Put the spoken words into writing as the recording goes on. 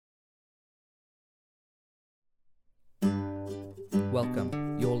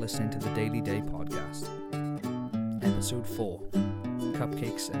Welcome, you're listening to the Daily Day Podcast. Episode 4,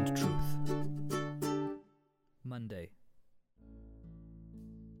 Cupcakes and Truth. Monday.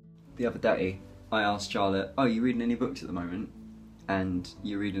 The other day, I asked Charlotte, "Oh, you reading any books at the moment?" And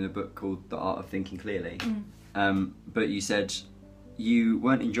you're reading a book called The Art of Thinking Clearly. But you said you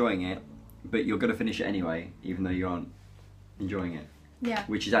weren't enjoying it, but you're going to finish it anyway, even though you aren't enjoying it. Yeah.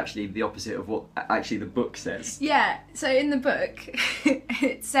 Which is actually the opposite of what actually the book says. Yeah, so in the book,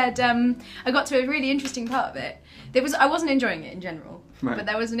 it said, I got to a really interesting part of it. I wasn't enjoying it in general, Right. but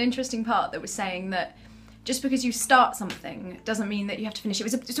there was an interesting part that was saying that just because you start something doesn't mean that you have to finish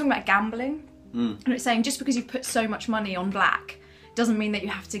it. It was talking about gambling, and it's saying just because you put so much money on black doesn't mean that you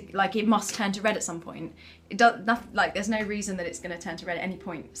have to, like, it must turn to red at some point. It does nothing, like, there's no reason that it's going to turn to red at any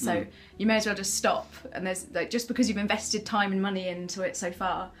point. So you may as well just stop. And there's, like, just because you've invested time and money into it so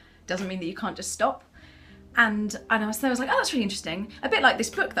far doesn't mean that you can't just stop. And I was like, oh, that's really interesting. A bit like this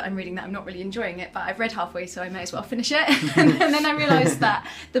book that I'm reading that I'm not really enjoying it, but I've read halfway, so I may as well finish it. And then I realised that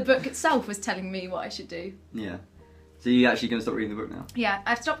the book itself was telling me what I should do. Yeah. So you're actually going to stop reading the book now? Yeah,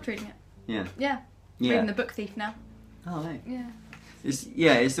 I've stopped reading it. Yeah. Yeah. Yeah. Reading The Book Thief now. Oh, hey. Yeah.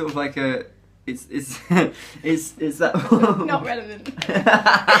 It's sort of like a... It's that... Not relevant.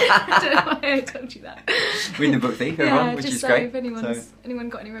 I don't know why I told you that. Reading The Book Thief, everyone, Yeah, which just is so great. if anyone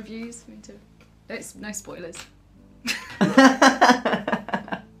got any reviews, me too. No spoilers.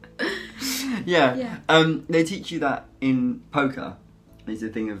 Yeah. They teach you that in poker. It's a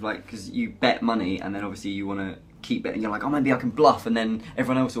thing of, like, because you bet money and then obviously you want to keep betting. You're like, oh, maybe I can bluff and then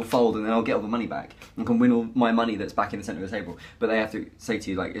everyone else will fold and then I'll get all the money back and can win all my money that's back in the centre of the table. But they have to say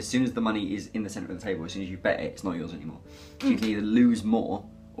to you, like, as soon as the money is in the centre of the table, as soon as you bet it, it's not yours anymore. So you can either lose more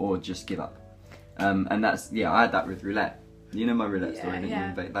or just give up. And that's, I had that with roulette. You know my roulette story, didn't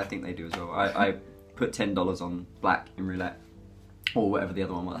you? I think they do as well. I put $10 on black in roulette, or whatever the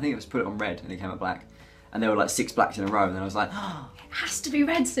other one was. I think it was put it on red and it came up black. And there were like 6 blacks in a row, and then I was like, oh, It has to be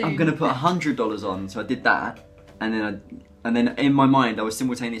red soon. I'm gonna put $100 on. So I did that, and then in my mind I was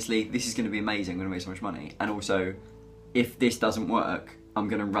simultaneously, this is gonna be amazing, I'm gonna make so much money, and also, if this doesn't work, I'm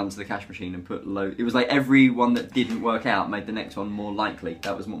gonna run to the cash machine and put low. It was like every one that didn't work out made the next one more likely.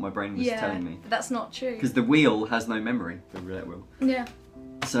 That was what my brain was telling me. But that's not true. Because the wheel has no memory, the roulette wheel. Yeah.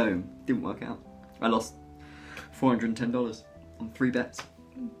 So didn't work out. I lost $410 on 3 bets.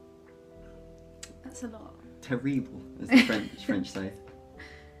 That's a lot. Terrible, as the French say.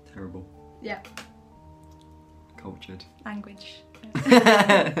 Terrible. Yeah. Cultured. Language.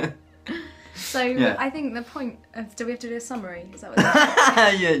 So Yeah. I think the point of, do we have to do a summary? Is that what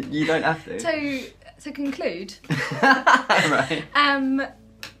it is? Yeah, you don't have to. So to conclude, Right.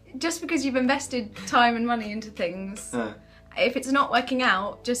 just because you've invested time and money into things, if it's not working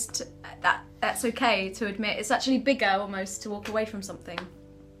out, just that's okay to admit. It's actually bigger almost to walk away from something.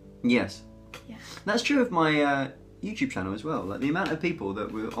 Yes. Yeah. That's true of my YouTube channel as well. Like the amount of people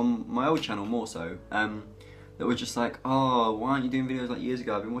that were on my old channel more so, that were just like, oh, why aren't you doing videos like years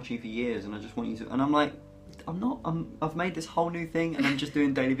ago? I've been watching you for years and I just want you to... And I'm like, I've made this whole new thing and I'm just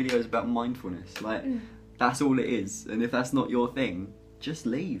doing daily videos about mindfulness. Like, that's all it is. And if that's not your thing, just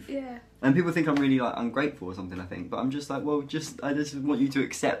leave. Yeah. And people think I'm really like ungrateful or something, I think. But I'm just like, well, I just want you to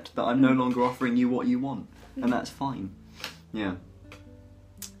accept that I'm no longer offering you what you want. And that's fine. Yeah.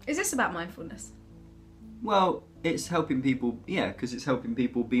 Is this about mindfulness? Well, it's helping people, because it's helping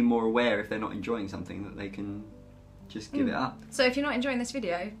people be more aware if they're not enjoying something, that they can just give it up. So if you're not enjoying this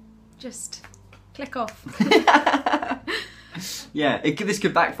video, just click off. Yeah, this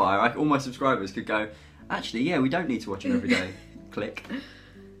could backfire. All my subscribers could go, actually, we don't need to watch it every day. Click.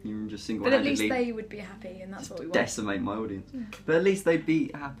 You can just But single-handedly at least they would be happy, and that's what we want. decimate my audience. But at least they'd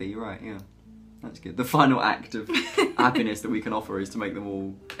be happy, you're right, yeah. That's good. The final act of happiness that we can offer is to make them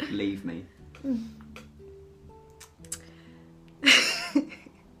all leave me.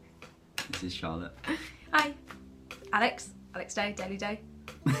 This is Charlotte. Hi. Alex Day, Daily Day.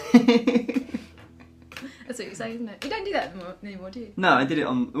 That's what you say, isn't it? You don't do that anymore, do you? No, I did it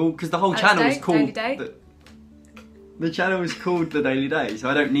on... because the whole Alex channel Day, is called... Daily Day. The channel is called The Daily Day, so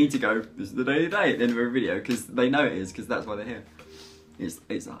I don't need to go, this is The Daily Day at the end of every video, because they know it is, because that's why they're here. It's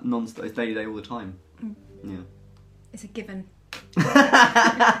non-stop, it's Daily Day all the time. Yeah. It's a given.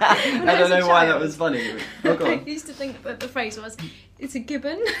 I don't know why that was funny. Oh, go I on. used to think that the phrase was, it's a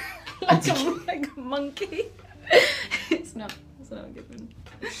gibbon, like a monkey. It's not a gibbon.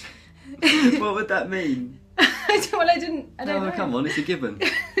 What would that mean? I don't know. Come on, it's a gibbon.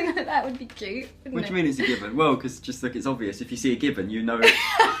 That would be cute, wouldn't What it? do you mean it's a gibbon? Well, because just look, it's obvious. If you see a gibbon, you know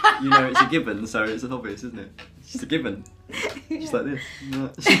it's a gibbon, so it's obvious, isn't it? It's just a gibbon. Just like this.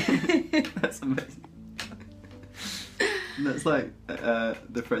 That's amazing. That's like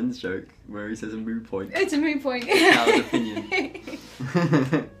the Friends joke where he says a moo point. It's a moot point. How's opinion?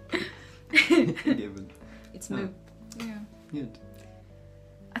 Given. It's moot. Yeah. Good.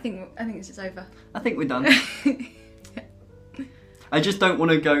 I think this is over. I think we're done. I just don't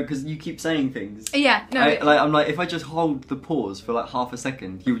want to go because you keep saying things. Yeah, no. I'm like, if I just hold the pause for like half a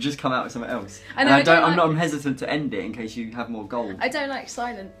second, you would just come out with something else. I know, I'm hesitant to end it in case you have more gold. I don't like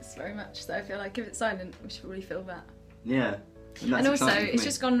silence very much, so I feel like if it's silent, we should really feel that. Yeah. And also, exciting for it's me.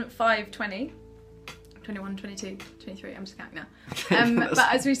 just gone 5:20, 21, 22, 23. I'm just counting now. Okay, But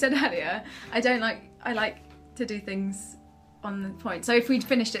as we said earlier, I like to do things on the point. So if we'd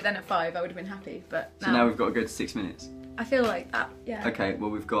finished it then at 5, I would have been happy. But So now we've got to go to 6 minutes. I feel like that. Yeah. Okay.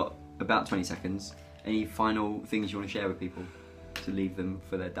 Well, we've got about 20 seconds. Any final things you want to share with people to leave them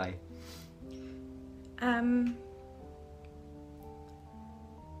for their day? I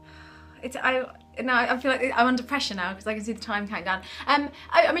feel like I'm under pressure now because I can see the time countdown.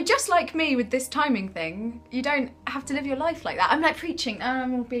 I mean, just like me with this timing thing, you don't have to live your life like that. I'm like preaching.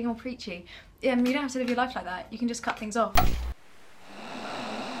 I'm all being all preachy. You don't have to live your life like that. You can just cut things off.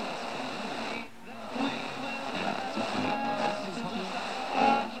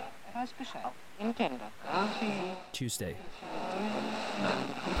 Tuesday.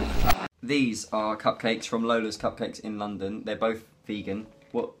 These are cupcakes from Lola's Cupcakes in London. They're both vegan.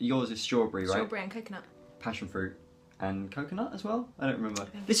 What yours is strawberry, right? Strawberry and coconut. Passion fruit and coconut as well. I don't remember.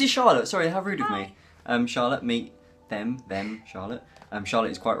 This is Charlotte. Sorry, how rude of me. Charlotte, meet them, Charlotte.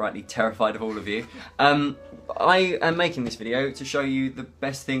 Charlotte is quite rightly terrified of all of you. I am making this video to show you the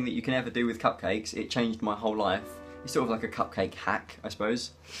best thing that you can ever do with cupcakes. It changed my whole life. It's sort of like a cupcake hack, I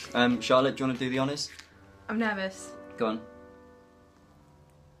suppose. Charlotte, do you want to do the honours? I'm nervous. Go on.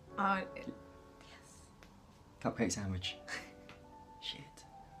 Yes. Cupcake sandwich. Shit.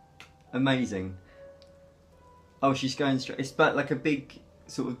 Amazing. Oh, she's going straight. It's like a big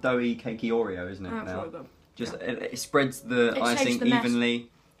sort of doughy, cakey Oreo, isn't it? Oh, now? probably. Just it spreads the It shapes icing the mess.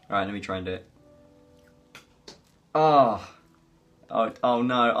 evenly. All right, let me try and do it. Oh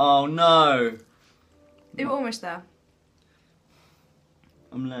no! Oh no! You're almost there.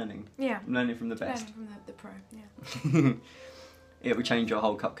 I'm learning. Yeah. I'm learning from the best. Learning from the pro. Yeah. It will change your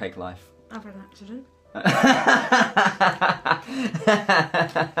whole cupcake life. I've had an accident.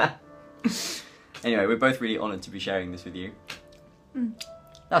 Anyway, we're both really honoured to be sharing this with you. Mm.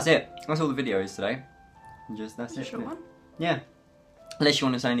 That's it. That's all the video is today. That's It's a it. short isn't it? one. Yeah. Unless you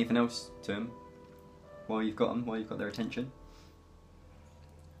want to say anything else to them while you've got them, while you've got their attention.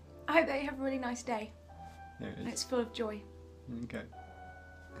 I hope that you have a really nice day. There it And is. it's full of joy. Okay.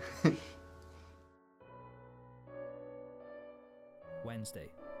 Wednesday.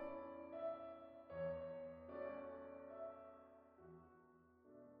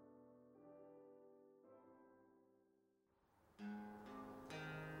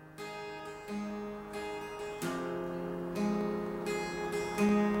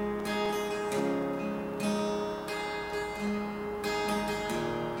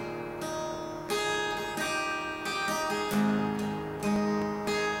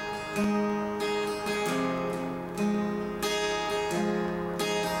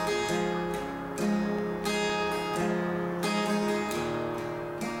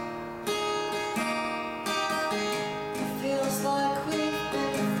 Feels like we've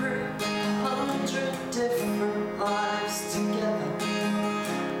been through 100 different lives together.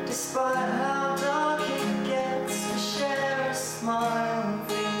 Despite how dark it gets, we share a smile and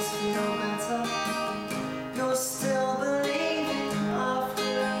things feel better. You're still believing after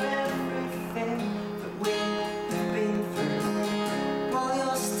everything that we have been through. While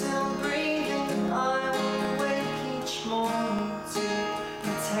you're still breathing, I will wake each morning to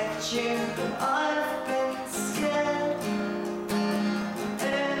protect you. But I've been scared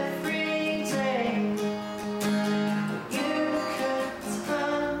every day that you could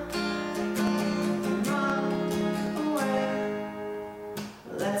turn and run away.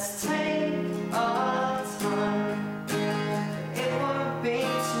 Let's take our time. It won't be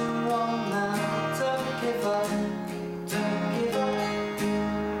too long now. Don't give up. Don't give up.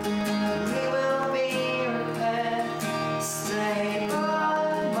 We will be repaired. Stay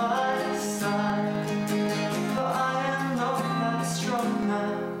by my side. But I am not that strong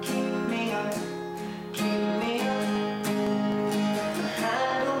now. Keep me up. Keep me up.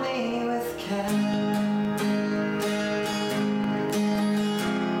 Handle me with care.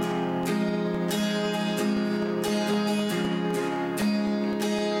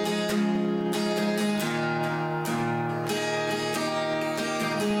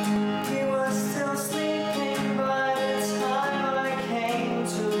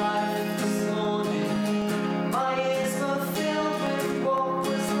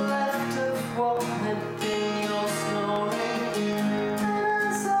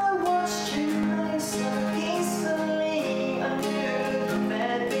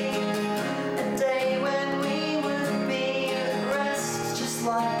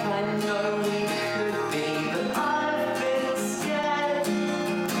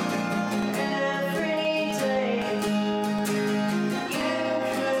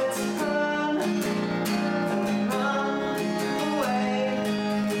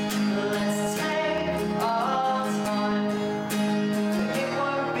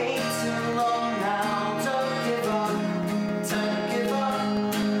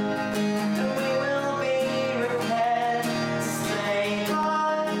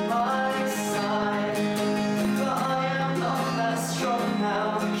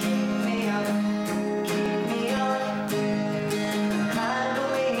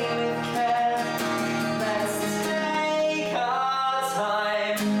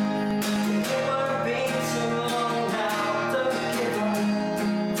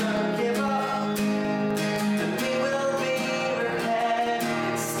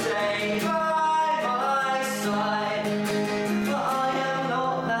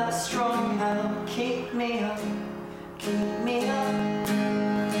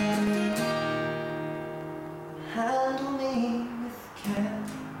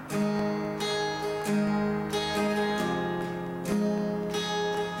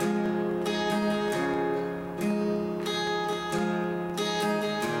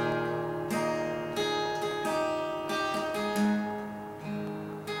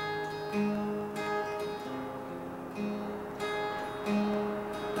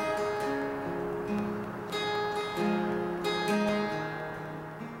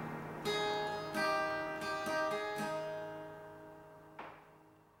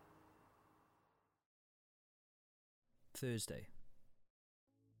 Thursday.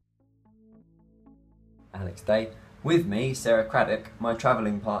 Alex Day. With me, Sarah Craddock, my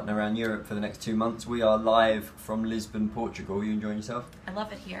travelling partner around Europe for the next 2 months. We are live from Lisbon, Portugal. You enjoying yourself? I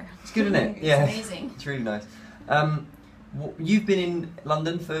love it here. It's good, isn't it? It's Yeah. amazing. It's really nice. You've been in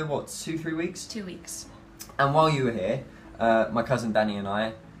London for, what, 2-3 weeks? 2 weeks. And while you were here, my cousin Danny and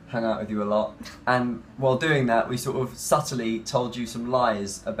I hung out with you a lot. And while doing that, we sort of subtly told you some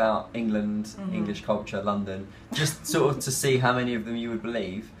lies about England, English culture, London, just sort of to see how many of them you would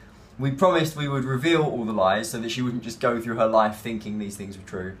believe. We promised we would reveal all the lies so that she wouldn't just go through her life thinking these things were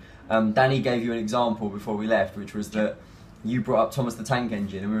true. Danny gave you an example before we left, which was that you brought up Thomas the Tank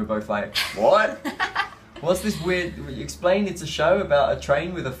Engine, and we were both like, what? What's this weird... You explained it's a show about a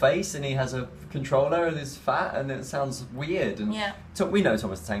train with a face and he has a controller and is fat, and it sounds weird. And Yeah. we know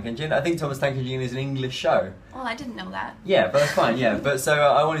Thomas the Tank Engine. I think Thomas the Tank Engine is an English show. Well, I didn't know that. Yeah, but that's fine, yeah. But so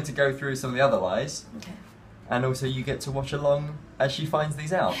I wanted to go through some of the other lies. Okay. And also you get to watch along as she finds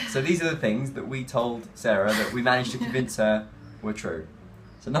these out. So these are the things that we told Sarah that we managed to convince her were true.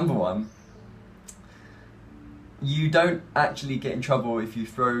 So number one, you don't actually get in trouble if you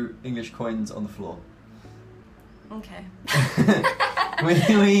throw English coins on the floor. Okay.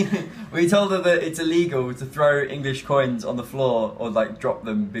 we told her that it's illegal to throw English coins on the floor or like drop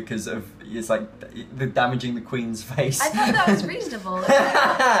them because of it's like the damaging the Queen's face. I thought that was reasonable.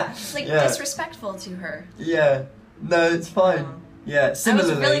 It's like Yeah. disrespectful to her. Yeah. No, it's fine. Yeah.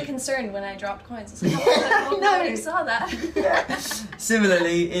 Similarly, I was really concerned when I dropped coins. I was like, oh, nobody saw that. Yeah.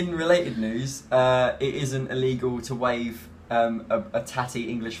 Similarly, in related news, it isn't illegal to wave a tatty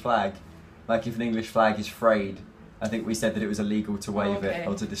English flag. Like if an English flag is frayed, I think we said that it was illegal to wave it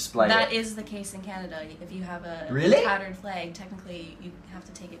or to display That it. is the case in Canada. If you have a Really? tattered flag, technically you have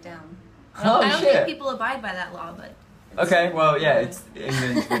to take it down. Oh, I don't shit. think people abide by that law, but... Okay, well, yeah, it's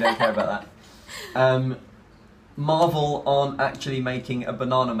England. We don't care about that. Marvel aren't actually making a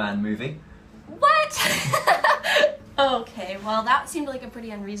Banana Man movie. What? Okay, well that seemed like a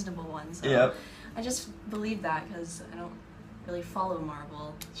pretty unreasonable one, so Yep. I just believe that because I don't really follow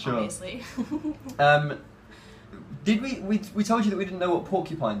Marvel, Sure. obviously. Did we told you that we didn't know what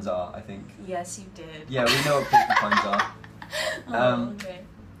porcupines are? I think. Yes, you did. Yeah, we know what porcupines are. Oh, okay.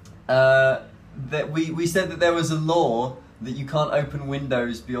 That we said that there was a law that you can't open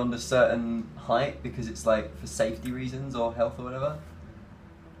windows beyond a certain height because it's like for safety reasons or health or whatever.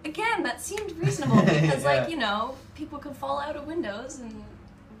 Again, that seemed reasonable because, Yeah. like, you know, people could fall out of windows and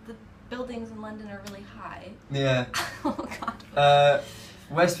the buildings in London are really high. Yeah. Oh, God.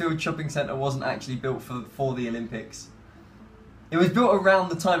 Westfield Shopping Centre wasn't actually built for the Olympics. It was built around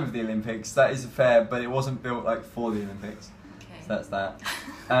the time of the Olympics, that is fair, but it wasn't built like for the Olympics. Okay. So that's that.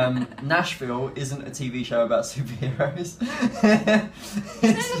 Nashville isn't a TV show about superheroes.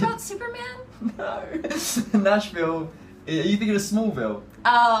 Isn't it about Superman? No. Nashville. Are you thinking of Smallville?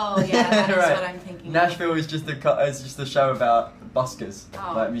 Oh, yeah, that is Right. what I'm thinking. Nashville is just a show about buskers,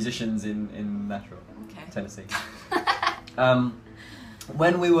 Oh. like musicians in Nashville, Okay. Tennessee.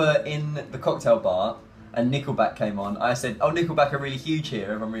 When we were in the cocktail bar and Nickelback came on, I said, "Oh, Nickelback are really huge here.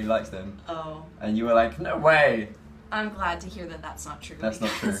 Everyone really likes them." Oh, And you were like, "No way." I'm glad to hear that that's not true. That's not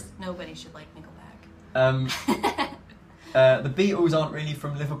true. because nobody should like Nickelback. The Beatles aren't really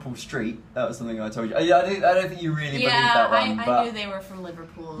from Liverpool Street. That was something I told you. I don't think you really believed that one. I but knew they were from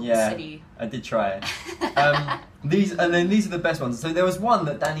Liverpool Yeah. City. I did try it. These are the best ones. So there was one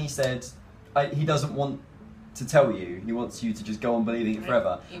that Danny said he doesn't want to tell you. He wants you to just go on believing it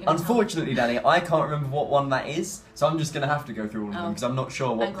forever. You're gonna Unfortunately, Danny, I can't remember what one that is, so I'm just going to have to go through all of them Oh. because I'm not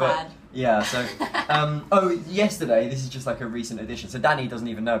sure what. I'm glad. Yeah. So, yesterday. This is just like a recent addition. So Danny doesn't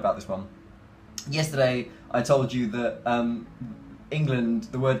even know about this one. Yesterday, I told you that England,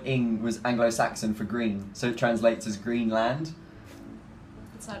 the word "ing" was Anglo-Saxon for green, so it translates as Greenland.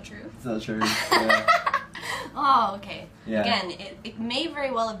 It's not true. Is that true? Yeah. Oh, okay. Yeah. Again, it may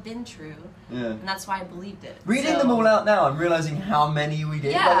very well have been true, Yeah. and that's why I believed it. Reading So- them all out now, I'm realizing how many we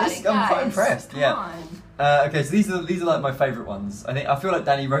did. Yeah, Like, I'm quite guys, impressed. come Yeah. on. Okay, so these are like my favourite ones. I feel like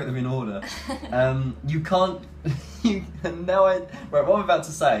Danny wrote them in order. You can't. Right, what I'm about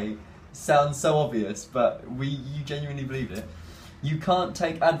to say sounds so obvious, but you genuinely believed it. You can't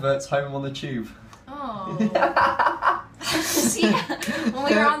take adverts home on the tube. Oh. See, when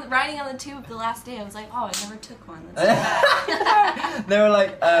we were riding on the tube the last day, I was like, oh, I never took one. That's too bad. There were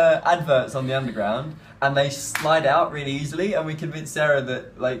like adverts on the underground, and they slide out really easily. And we convinced Sarah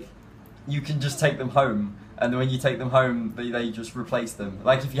that like you can just take them home, and when you take them home, they just replace them.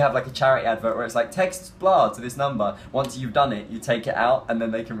 Like if you have like a charity advert where it's like text blah to this number. Once you've done it, you take it out, and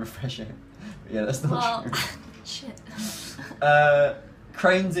then they can refresh it. But yeah, that's not Well, true. shit.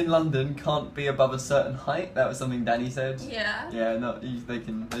 cranes in London can't be above a certain height. That was something Danny said. Yeah. Yeah, no, they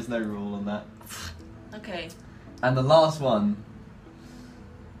can. There's no rule on that. Okay. And the last one,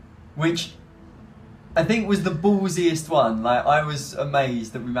 which I think was the ballsiest one. Like, I was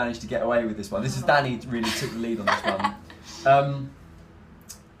amazed that we managed to get away with this one. This is Danny really took the lead on this one.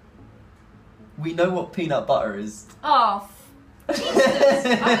 We know what peanut butter is. Oh,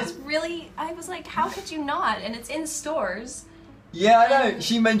 Jesus. I was like, how could you not? And it's in stores. Yeah, I know.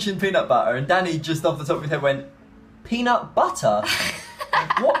 She mentioned peanut butter, and Danny just off the top of his head went, peanut butter?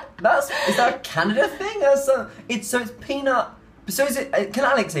 What? Is that a Canada thing? It's peanut. So is it? Can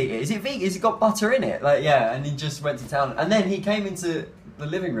Alex eat it? Is it vegan? Has it got butter in it? Like, yeah. And he just went to town, and then he came into the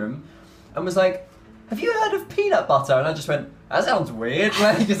living room, and was like, "Have you heard of peanut butter?" And I just went, "That sounds weird,"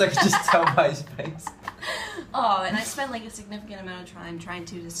 because I could just tell by his face. Oh, and I spent like a significant amount of time trying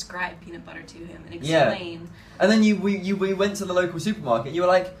to describe peanut butter to him and Yeah. explain. And then we went to the local supermarket. And you were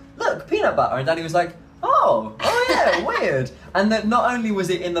like, "Look, peanut butter," and Danny was like, "Oh yeah, weird." And that not only was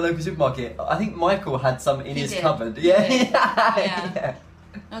it in the local supermarket, I think Michael had some in He his did. cupboard. He Yeah, did. yeah, Yeah.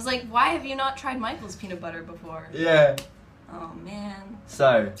 I was like, why have you not tried Michael's peanut butter before? yeah. Oh man.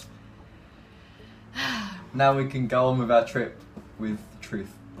 So now we can go on with our trip with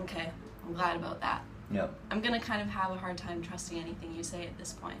truth. Okay, I'm glad about that. Yep. I'm gonna kind of have a hard time trusting anything you say at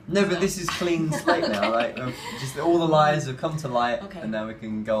this point. No, but so- this is clean slate now. Like, just all the lies have come to light, Okay. and now we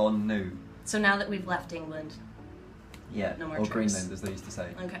can go on new. So now that we've left England, Yeah. No more or trips. Greenland, as they used to say.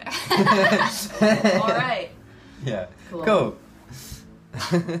 okay. All right. Yeah. Cool.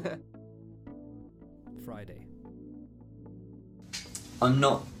 Friday. I'm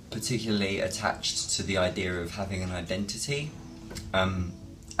not particularly attached to the idea of having an identity.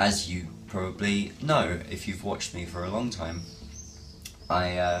 As you probably know, if you've watched me for a long time,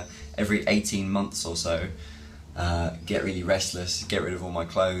 I every 18 months or so get really restless, get rid of all my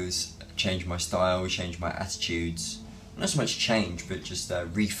clothes, change my style, change my attitudes. Not so much change, but just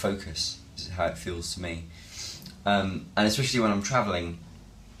refocus is how it feels to me. And especially when I'm travelling,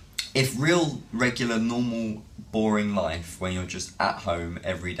 if real, regular, normal, boring life, when you're just at home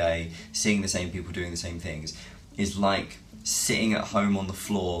every day, seeing the same people doing the same things, is like sitting at home on the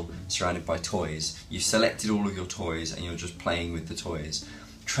floor surrounded by toys. You've selected all of your toys and you're just playing with the toys.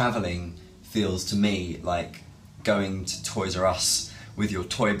 Travelling feels to me like going to Toys R Us with your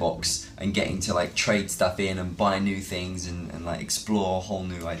toy box and getting to like trade stuff in and buy new things and like explore whole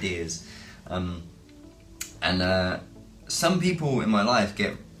new ideas. Some people in my life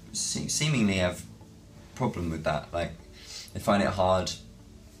seemingly have problem with that. Like, they find it hard,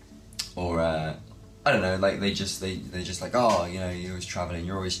 or I don't know. Like they're just like, oh, you know, you're always traveling,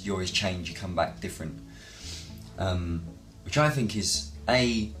 you always change, you come back different. Which I think is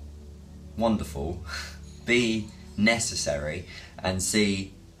A, wonderful, B, necessary, and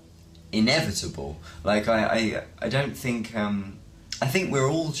C, inevitable. Like I don't think I think we're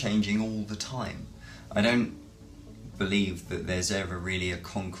all changing all the time. I don't believe that there's ever really a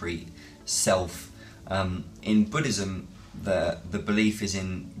concrete self. In Buddhism, the belief is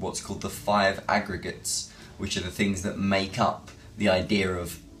in what's called the 5 aggregates, which are the things that make up the idea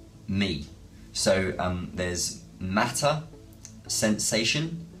of me. So there's matter,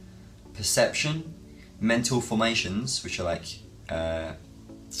 sensation, perception, mental formations, which are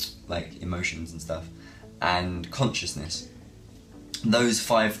like emotions and stuff, and consciousness. Those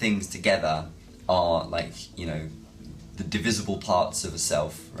 5 things together are like, you know, the divisible parts of a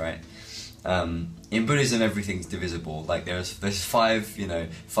self, right? In Buddhism, everything's divisible. Like there's 5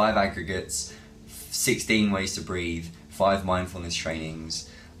 aggregates, 16 ways to breathe, 5 mindfulness trainings,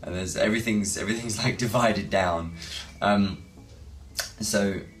 and there's everything's like divided down.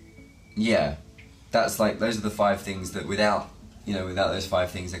 So yeah, that's like, those are the 5 things that without those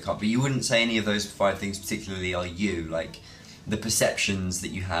 5 things, they can't. But you wouldn't say any of those 5 things particularly are you. Like the perceptions that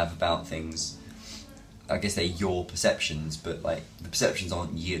you have about things, I guess they're your perceptions, but like the perceptions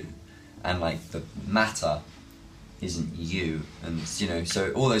aren't you, and like the matter isn't you, and you know,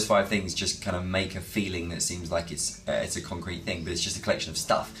 so all those 5 things just kind of make a feeling that seems like it's a concrete thing, but it's just a collection of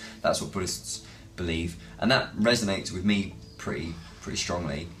stuff. That's what Buddhists believe, and that resonates with me pretty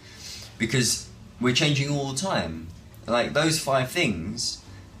strongly, because we're changing all the time. Like those 5 things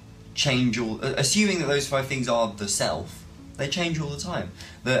change assuming that those 5 things are the self, they change all the time.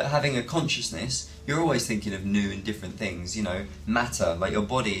 That having a consciousness, you're always thinking of new and different things, you know. Matter, like your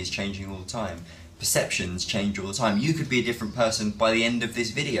body is changing all the time. Perceptions change all the time. You could be a different person by the end of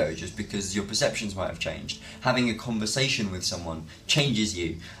this video just because your perceptions might have changed. Having a conversation with someone changes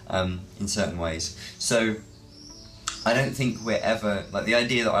you in certain ways. So I don't think we're ever, like the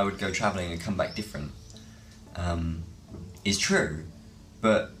idea that I would go travelling and come back different is true,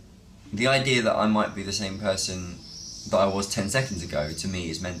 But the idea that I might be the same person that I was 10 seconds ago, to me,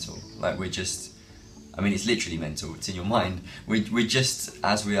 is mental. Like, we're just, I mean, it's literally mental, it's in your mind. We're just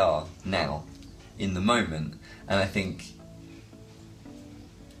as we are now, in the moment. And I think,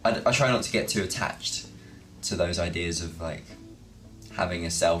 I try not to get too attached to those ideas of, like, having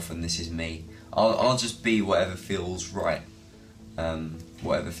a self and this is me. I'll just be whatever feels right,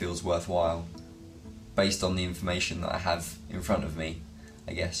 whatever feels worthwhile, based on the information that I have in front of me,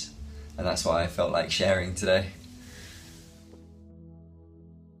 I guess. And that's why I felt like sharing today.